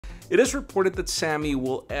It is reported that Sammy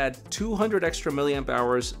will add 200 extra milliamp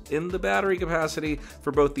hours in the battery capacity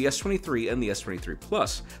for both the S23 and the S23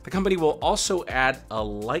 Plus. The company will also add a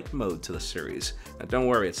light mode to the series. Now don't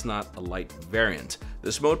worry, it's not a light variant.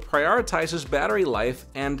 This mode prioritizes battery life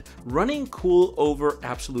and running cool over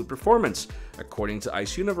absolute performance. According to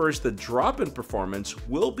Ice Universe, the drop in performance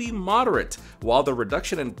will be moderate, while the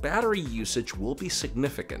reduction in battery usage will be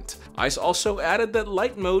significant. Ice also added that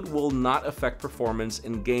light mode will not affect performance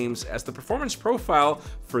in games, as the performance profile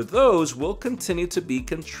for those will continue to be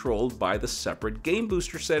controlled by the separate game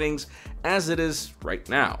booster settings as it is right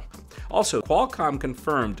now. Also, Qualcomm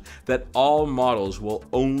confirmed that all models will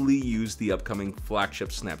only use the upcoming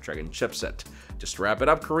flagship Snapdragon chipset. Just to wrap it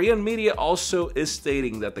up, Korean media also is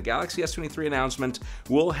stating that the Galaxy S23 announcement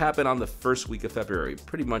will happen on the first week of February,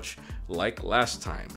 pretty much like last time.